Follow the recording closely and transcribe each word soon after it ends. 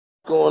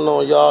Going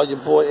on, y'all? Your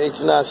boy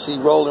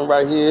H&IC rolling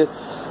right here,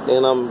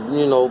 and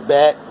I'm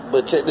back.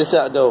 But check this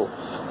out though.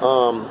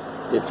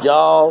 If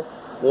y'all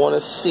want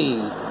to see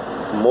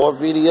more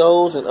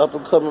videos and up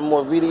and coming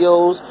more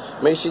videos,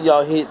 make sure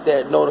y'all hit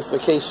that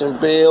notification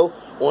bell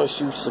once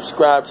you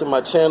subscribe to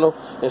my channel,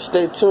 and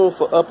stay tuned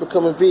for up and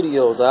coming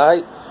videos. All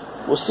right,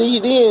 we'll see you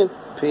then.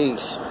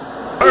 Peace.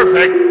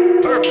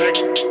 Perfect. Perfect.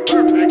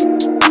 Perfect.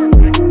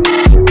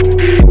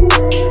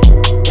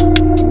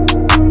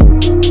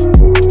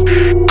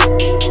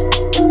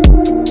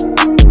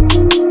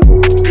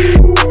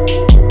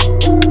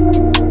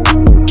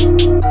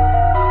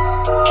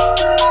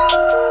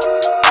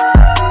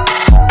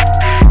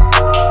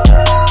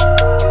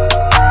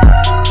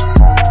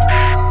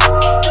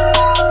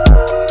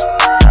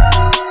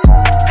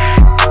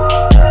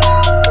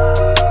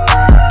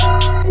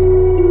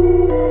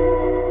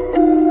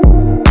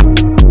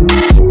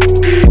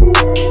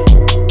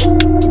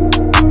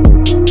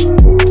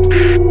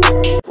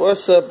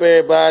 What's up,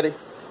 everybody?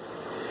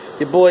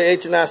 Your boy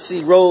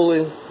H&IC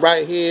rolling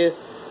right here,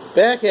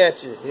 back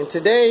at you. And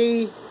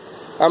today,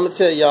 I'm gonna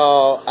tell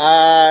y'all,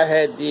 I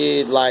had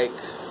did like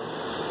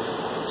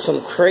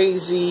some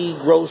crazy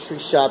grocery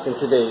shopping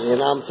today,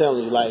 and I'm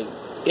telling you, like,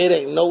 it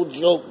ain't no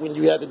joke when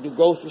you have to do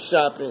grocery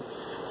shopping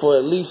for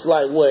at least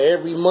like what,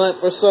 every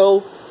month or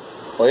so,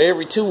 or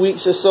every 2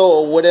 weeks or so,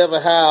 or whatever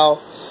how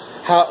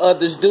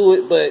others do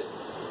it. But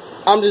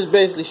I'm just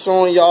basically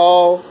showing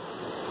y'all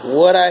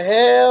what I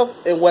have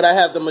and what I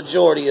have the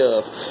majority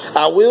of.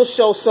 I will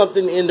show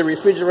something in the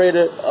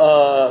refrigerator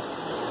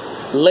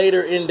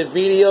later in the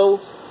video,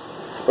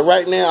 but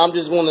right now I'm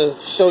just going to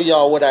show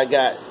y'all what I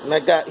got. And I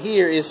got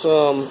here is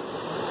some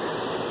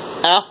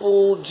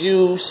apple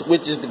juice,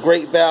 which is the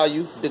great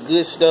value, the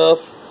good stuff.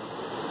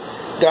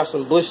 Got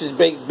some Bush's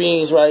baked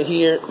beans right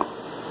here.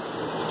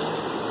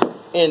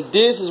 And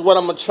this is what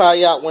I'm going to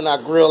try out when I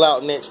grill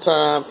out next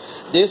time.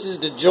 This is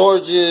the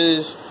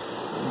George's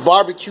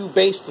barbecue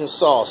basting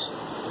sauce.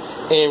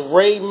 And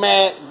Ray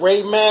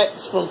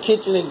Max from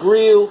Kitchen and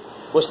Grill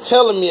was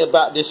telling me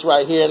about this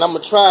right here, and I'm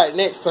gonna try it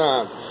next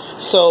time.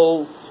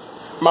 So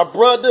my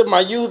brother,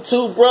 my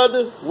YouTube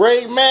brother,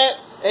 Ray Mac,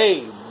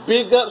 hey,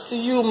 big ups to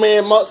you,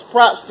 man. Much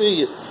props to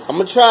you. I'm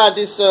gonna try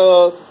this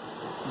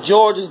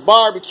George's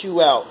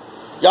barbecue out.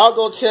 Y'all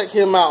go check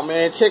him out,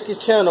 man. Check his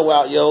channel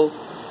out, yo.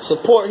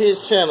 Support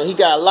his channel. He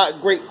got a lot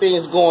of great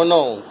things going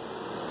on.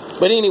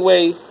 But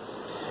anyway,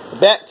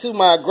 back to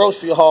my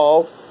grocery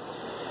haul.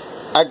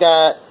 I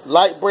got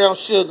light brown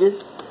sugar.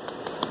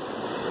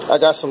 I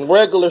got some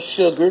regular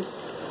sugar.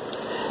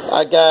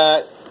 I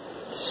got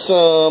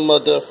some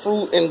of the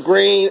fruit and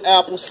grain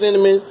apple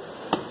cinnamon.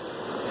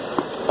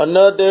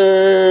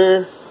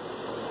 Another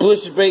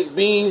Bush baked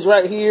beans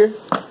right here.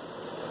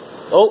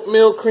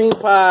 Oatmeal cream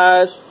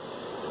pies.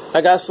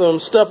 I got some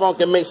stuff I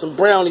can make some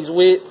brownies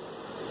with.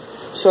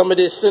 Some of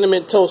this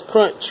cinnamon toast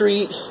crunch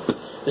treats.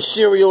 The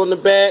cereal in the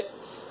back.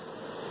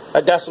 I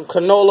got some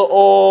canola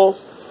oil.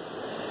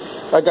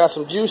 I got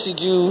some juicy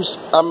juice.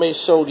 I may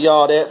show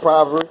y'all that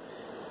probably.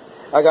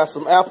 I got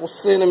some apple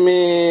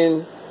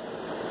cinnamon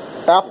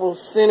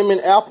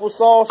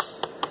applesauce.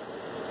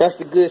 That's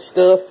the good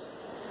stuff.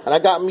 And I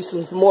got me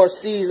some more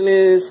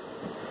seasonings.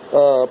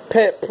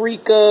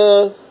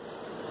 Paprika.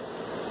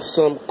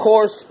 Some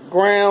coarse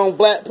ground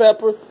black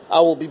pepper. I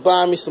will be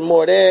buying me some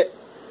more of that.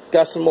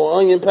 Got some more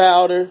onion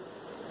powder.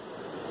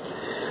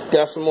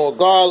 Got some more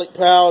garlic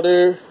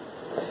powder.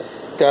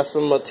 Got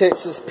some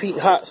Texas Pete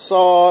hot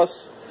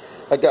sauce.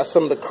 I got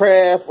some of the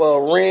Kraft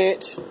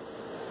ranch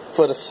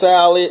for the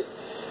salad.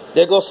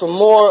 There goes some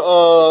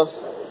more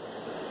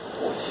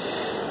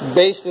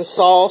basting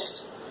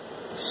sauce.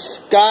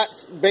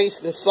 Scott's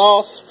basting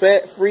sauce,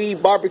 fat-free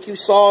barbecue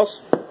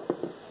sauce.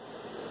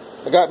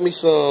 I got me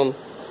some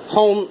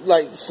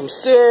some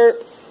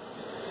syrup,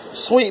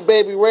 Sweet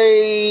Baby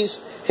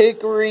Ray's,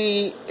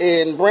 hickory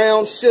and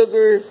brown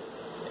sugar.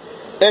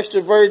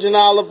 Extra virgin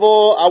olive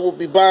oil. I will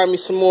be buying me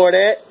some more of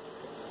that.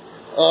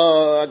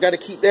 I got to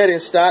keep that in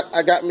stock.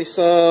 I got me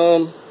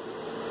some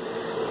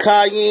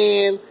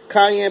cayenne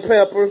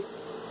pepper.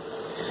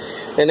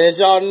 And as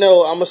y'all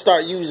know, I'm going to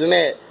start using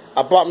that.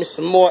 I bought me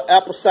some more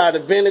apple cider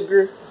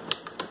vinegar.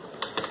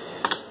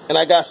 And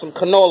I got some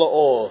canola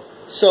oil.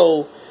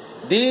 So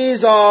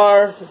these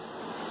are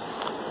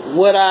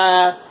what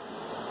I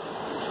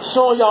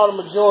show y'all,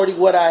 the majority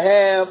what I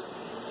have.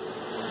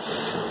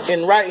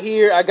 And right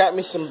here, I got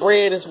me some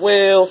bread as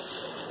well.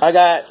 I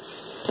got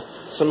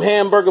some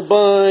hamburger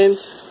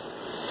buns,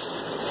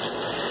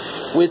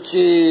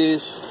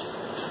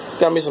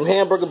 got me some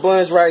hamburger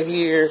buns right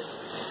here.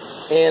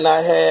 And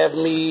I have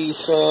me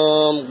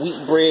some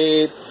wheat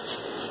bread.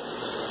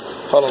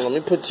 Hold on, let me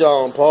put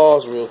y'all on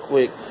pause real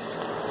quick.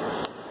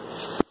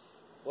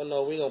 Well,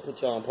 no, we gonna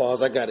put y'all on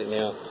pause. I got it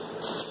now.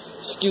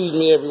 Excuse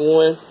me,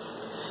 everyone.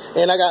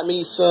 And I got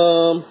me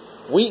some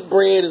wheat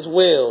bread as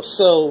well.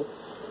 So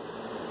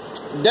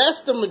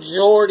that's the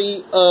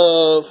majority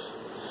of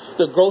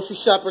the grocery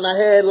shopping I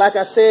had. Like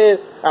I said,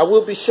 I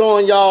will be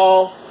showing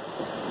y'all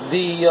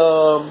the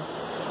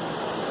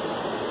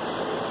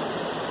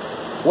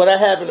what I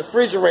have in the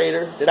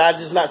refrigerator that I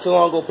just not too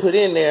long ago put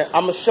in there.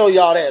 I'm gonna show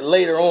y'all that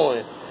later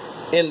on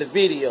in the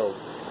video.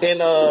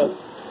 And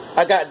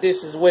I got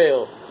this as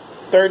well,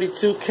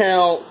 32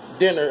 count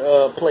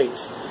dinner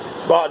plates.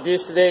 Bought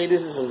this today.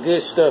 This is some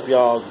good stuff,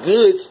 y'all.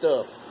 Good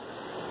stuff,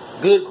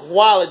 good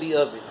quality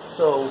of it.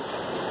 So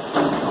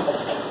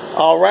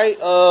all right,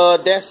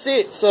 that's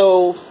it.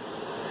 So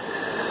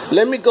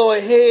let me go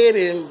ahead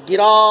and get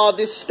all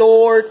this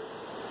stored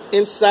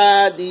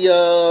inside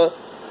the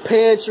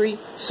pantry.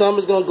 Some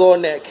is gonna go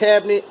in that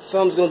cabinet,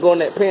 some's gonna go in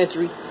that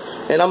pantry,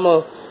 and I'm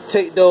gonna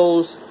take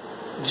those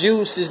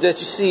juices that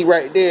you see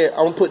right there,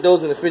 I'm gonna put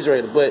those in the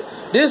refrigerator. But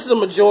this is the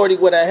majority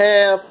what I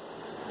have,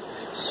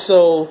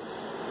 so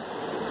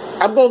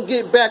I'm gonna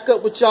get back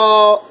up with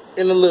y'all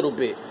in a little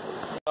bit.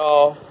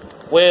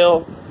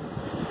 Well,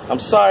 I'm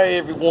sorry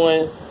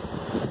everyone,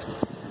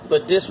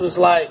 but this was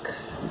like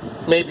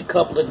maybe a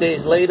couple of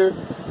days later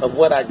of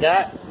what I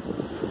got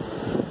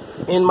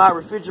in my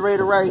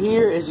refrigerator right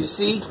here. As you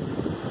see,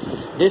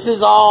 this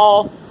is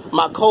all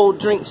my cold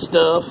drink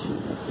stuff.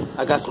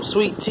 I got some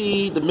sweet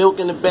tea, the milk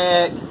in the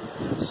bag,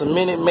 some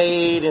Minute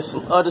Maid, and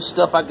some other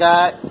stuff I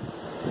got.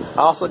 I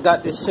also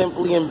got this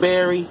Simply and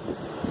Berry,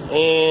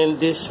 and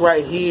this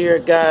right here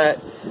got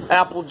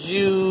apple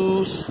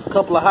juice, a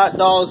couple of hot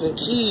dogs and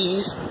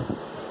cheese,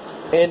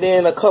 and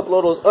then a couple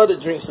of those other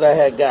drinks that I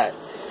had got.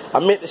 I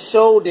meant to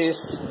show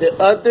this the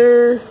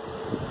other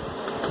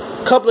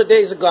couple of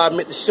days ago. I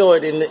meant to show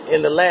it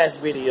in the last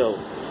video,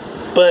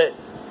 but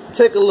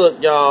take a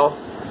look, y'all.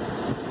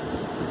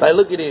 Like,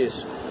 look at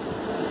this.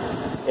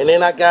 And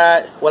then I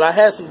got, well, I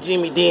had some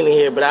Jimmy Dean in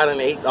here, but I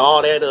done ate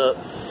all that up.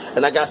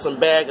 And I got some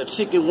bag of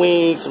chicken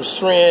wings, some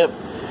shrimp,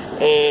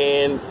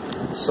 and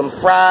some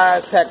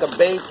fries, pack of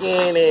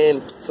bacon,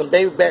 and some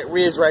baby back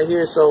ribs right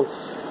here. So,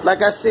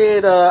 like I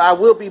said, I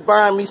will be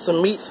buying me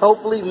some meats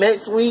hopefully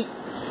next week,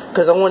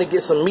 because I want to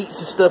get some meats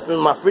and stuff in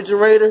my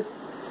refrigerator.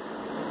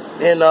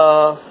 And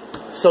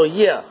so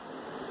yeah,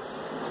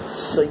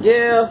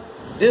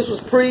 this was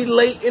pretty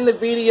late in the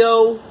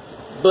video,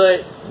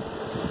 but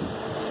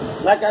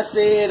like I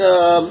said,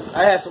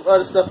 I had some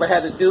other stuff I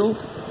had to do,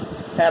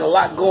 had a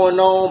lot going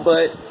on,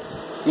 but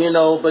you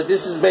know, but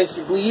this is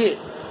basically it.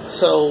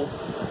 So,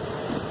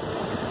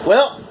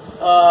 well,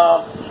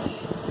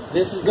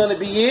 this is gonna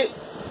be it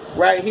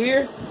right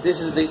here.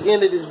 This is the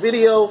end of this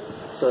video.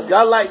 So if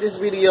y'all like this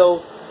video,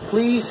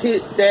 please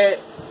hit that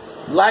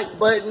like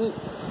button.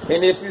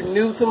 And if you're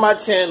new to my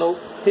channel,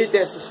 hit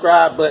that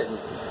subscribe button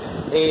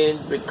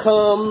and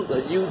become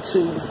a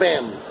YouTube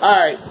family.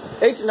 Alright,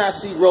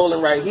 HNIC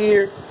rolling right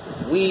here.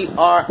 We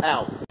are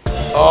out.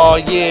 Oh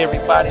yeah,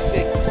 everybody,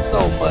 thank you so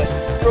much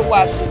for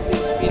watching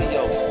this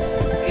video.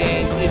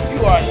 And if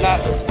you are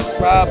not a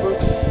subscriber,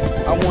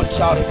 I want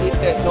y'all to hit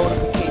that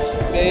notification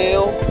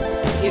bell,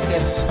 hit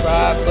that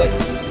subscribe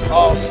button,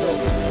 also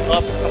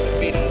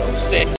upcoming videos.